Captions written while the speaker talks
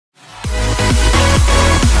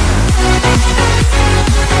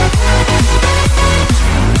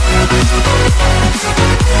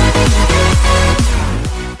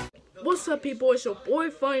people, it's your boy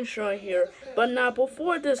Funshine here. But now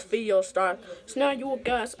before this video starts, so now you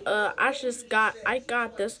guys, I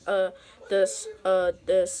got this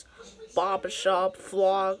barbershop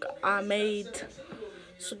vlog I made.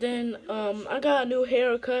 So then I got a new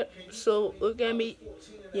haircut. So look at me.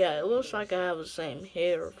 Yeah, it looks like I have the same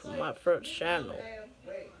hair from my first channel.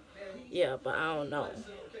 Yeah, but I don't know.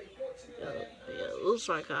 Yeah, it looks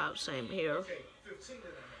like I have the same hair.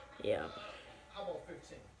 Yeah.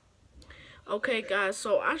 Okay, guys,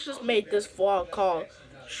 so I just made this vlog called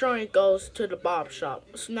Shirley Goes to the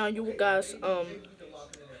Barbershop. So now you guys, alright,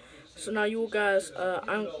 so now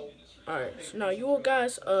you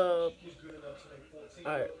guys,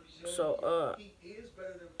 alright, so,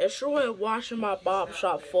 enjoy watching my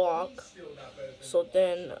barbershop vlog. So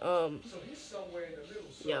then,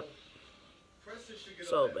 yep.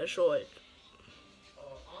 So, enjoy.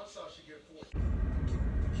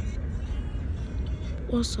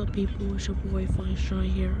 What's up, people? It's your boy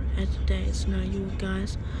Funshine here, and today, so now you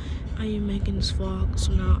guys, I am making this vlog.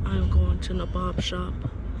 So now I am going to the barbershop.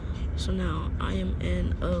 So now I am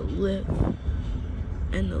in a lift,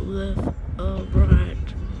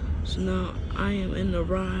 ride. So now I am in the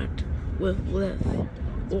ride with Lyft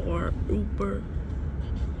or Uber.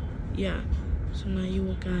 Yeah. So now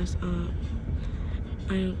you guys,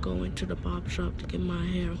 I am going to the barbershop to get my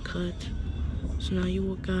hair cut. So now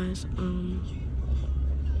you guys,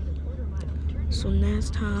 So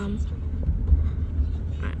next time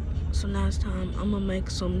I'm gonna make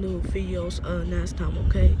some new videos next time,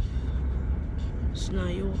 okay? So now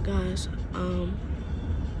you guys,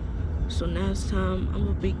 so next time I'm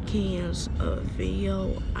gonna be Ken's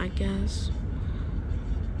video, I guess.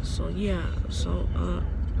 So yeah, so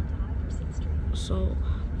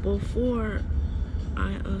before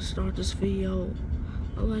I start this video,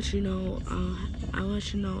 I'll let you know I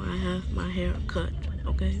have my hair cut,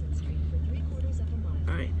 okay?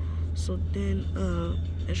 Alright, so then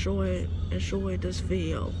enjoy this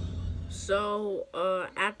video. So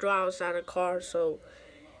after I was out of the car, so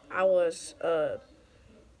I was so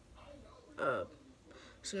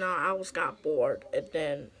now I got bored, and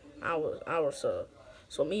then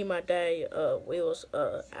so me and my dad we was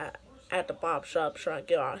at the barber shop trying to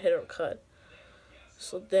get our hair cut.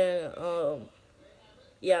 So then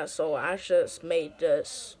yeah, so I just made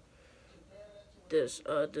this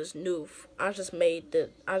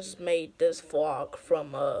vlog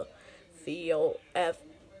from VOFFS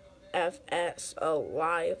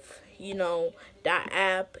Live, you know, that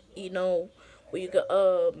app, you know, where you can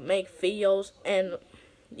make videos. And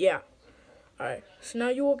yeah, alright, so now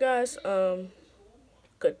you guys alright,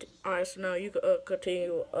 so now you can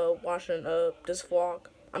continue watching this vlog,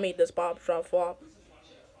 this barbershop vlog.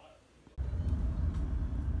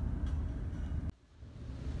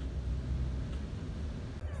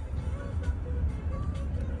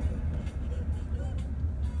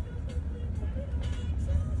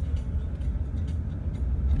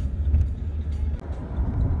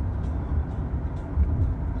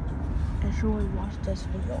 Enjoy watch this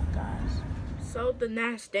video, guys. So the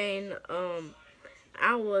next day,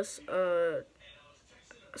 I was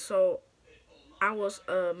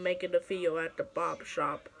making a video at the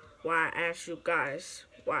barbershop where I asked you guys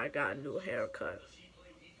why I got a new haircut.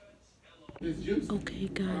 Okay,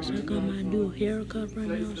 guys, I got my new haircut right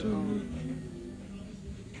now.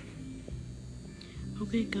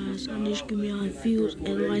 Okay, guys, I need to give me all the views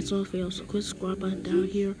and likes on the video. So click subscribe button down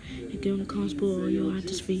here and give me comments below you like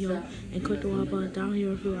this video, and click the like button down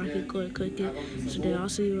here if you like it. Click it. So then I'll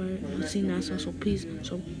see you later. I'll see you next time. So peace.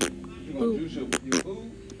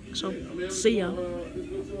 So see ya.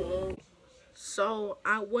 So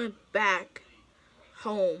I went back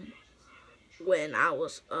home when I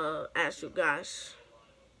was asked you guys.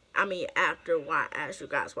 After why I asked you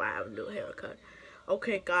guys why I have a new haircut.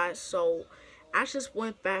 Okay, guys, so I just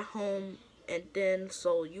went back home, and then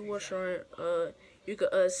so you were showing you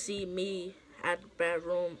could see me at the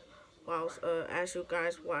bedroom while I was asked you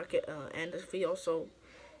guys why I could end this video. So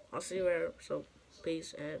I'll see you later. So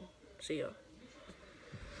peace and see ya.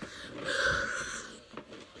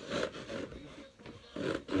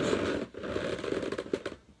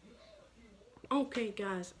 Okay,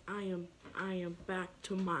 guys, I am back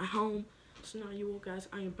to my home. So now you guys,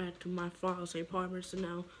 I am back to my father's apartment. So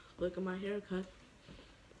now look at my haircut.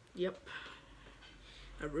 Yep,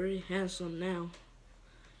 I'm really handsome now.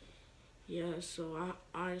 Yeah, so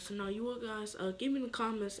so now you guys give me in the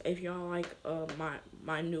comments if y'all like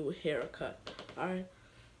my new haircut. Alright.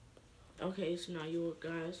 Okay, so now you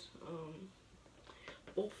guys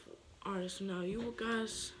alright, so now you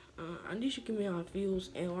guys I need you to give me views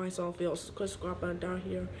and likes on videos. Click the subscribe button down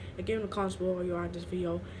here and give me the comments below you like this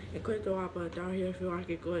video. And click the like button down here if you like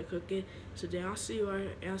it. Go ahead, click it. So then I'll see you right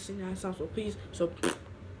here. And I'll see you next time. So peace. So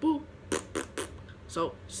boop.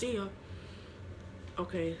 So see ya.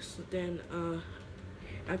 Okay, so then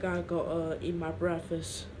I gotta go eat my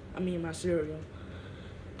breakfast. I mean my cereal.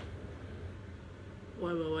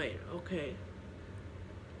 Wait. Okay.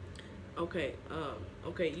 Okay,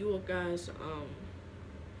 you guys,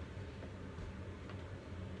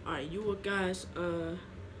 alright, you guys,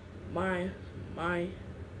 my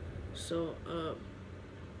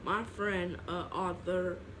friend,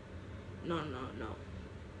 Arthur, no.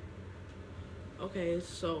 Okay,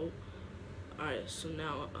 so, alright, so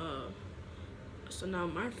now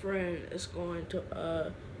my friend is going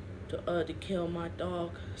to kill my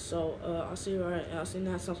dog. So, I'll see you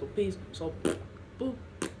next time, so peace. So, boop.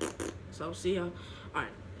 So, see ya.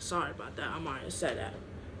 Alright, sorry about that. I'm already said that.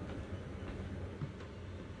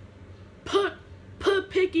 Put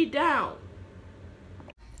Piggy down.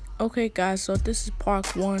 Okay, guys, so this is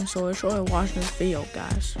part 1. So, enjoy watching this video,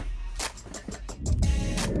 guys.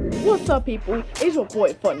 What's up, people? It's your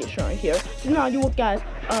boy Funny Sean here. So now you guys,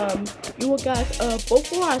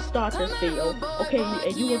 before I start this video, okay,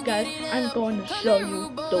 you guys, I'm going to show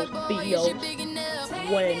you those videos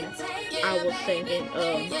when I was singing,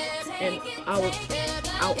 and I was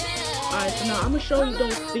out. Alright, so now I'm gonna show you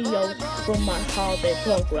those videos from my holiday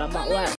program, my last